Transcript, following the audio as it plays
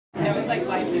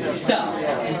So,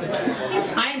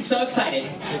 I am so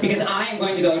excited because I am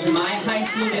going to go to my high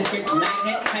school district's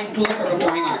magnet high school for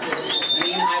performing arts. I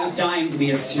mean, I was dying to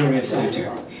be a serious actor.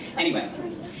 Anyway,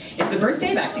 it's the first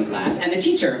day of acting class, and the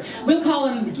teacher, we'll call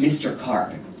him Mr.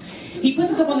 Karp. He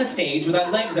puts us up on the stage with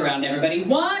our legs around everybody,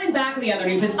 one in back of the other,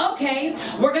 and he says, okay,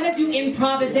 we're gonna do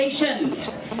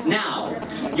improvisations. Now,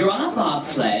 you're on a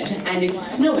bobsled, and it's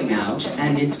snowing out,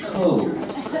 and it's cold.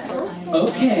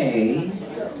 Okay,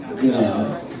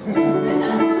 go.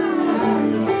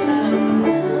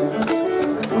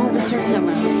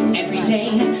 Every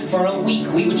day, for a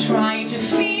week, we would try to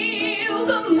feel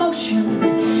the motion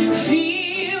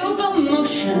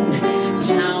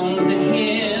down the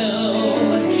hill.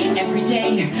 Every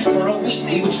day, for a week,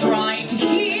 we would try to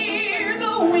hear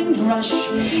the wind rush,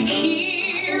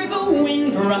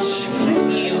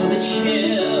 feel the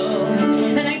chill.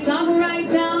 And I dug right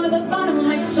down to the bottom of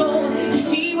my soul to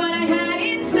see what I had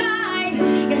inside.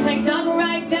 Yes, I dug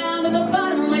right down to the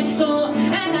bottom of my soul,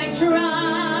 and I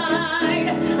tried,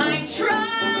 and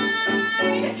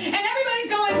everybody's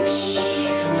going, shh,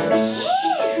 shh.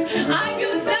 I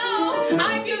feel the snow,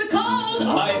 I feel the cold,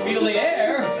 I feel the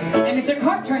air. And Mr.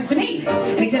 Karp turns to me,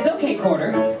 and he says, okay,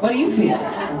 Quarter, what do you feel?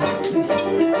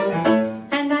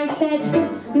 And I said,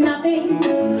 nothing,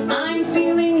 I'm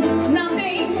feeling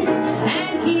nothing.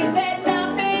 And he said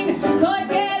nothing could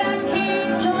get a key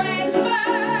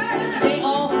transfer. They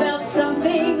all felt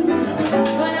something,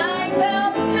 but I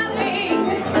felt nothing,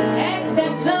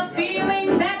 except the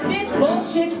feeling that this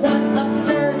bullshit was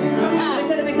absurd. I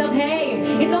said to myself, hey,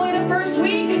 it's only the first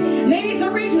week, maybe it's a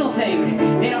regional thing.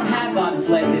 They don't have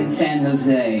bobsleds in San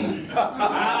Jose.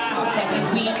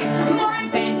 Second week, more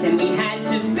advanced, and we had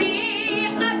to be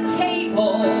a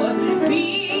table,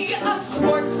 be a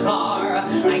sports car,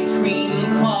 ice cream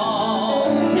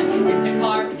cone. Mr.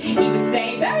 Karp, he would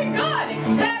say, very good,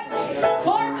 except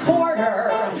for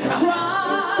Quarter.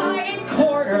 Try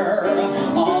Quarter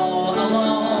all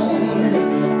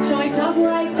alone. So I dug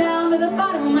right down to the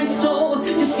bottom of my soul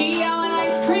to see how an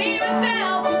ice cream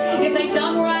felt. Yes, I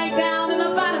dug right down to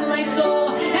the bottom of my soul,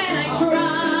 and I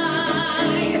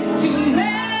tried to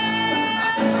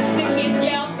melt. The kids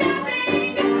yelled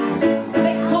nothing,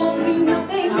 they called me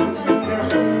nothing,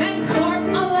 and Karp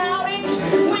allowed it,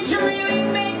 which really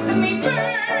makes me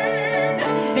burn.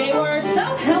 They were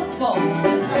so helpful,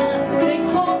 they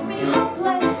called me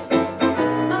hopeless,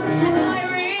 until I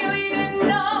really didn't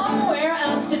know where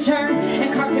else to turn.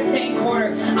 And Karp kept saying,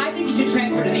 Quarter, I think you should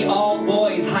transfer to the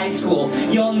all-boys high school.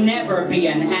 You'll never be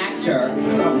an actor.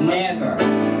 Never.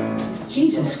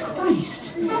 Jesus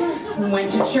Christ. Went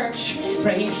to church,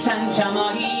 prayed Santa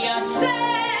Maria,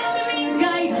 send me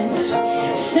guidance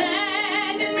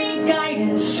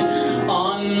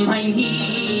on my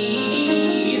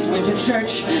knees. Went to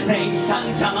church, prayed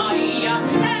Santa Maria,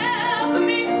 help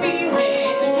me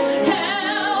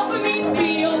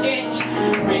feel it,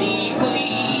 pretty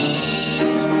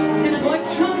please. And the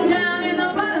voice from down in the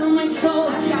bottom of my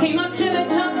soul came up to the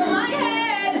top of my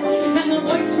head, and the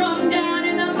voice from down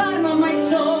in the bottom of my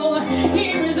soul,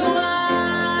 here's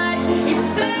what it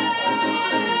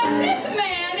said. This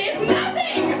man is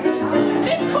nothing.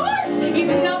 This course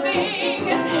is nothing.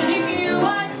 If you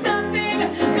want something,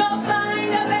 go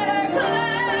find a better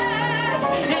class.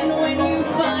 And when you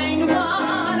find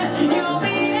one, you'll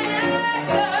be an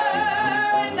actor.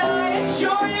 And I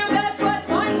assure you that's what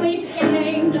finally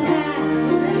came to pass.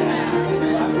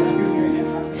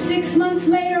 6 months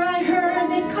later, I heard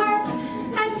that Karp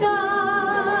had died.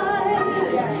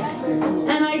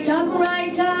 And I dug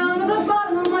right down to the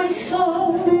bottom of my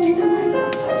soul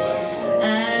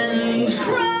and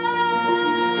cried,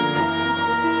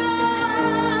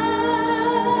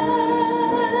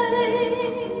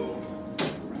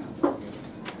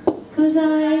 'cause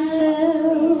I felt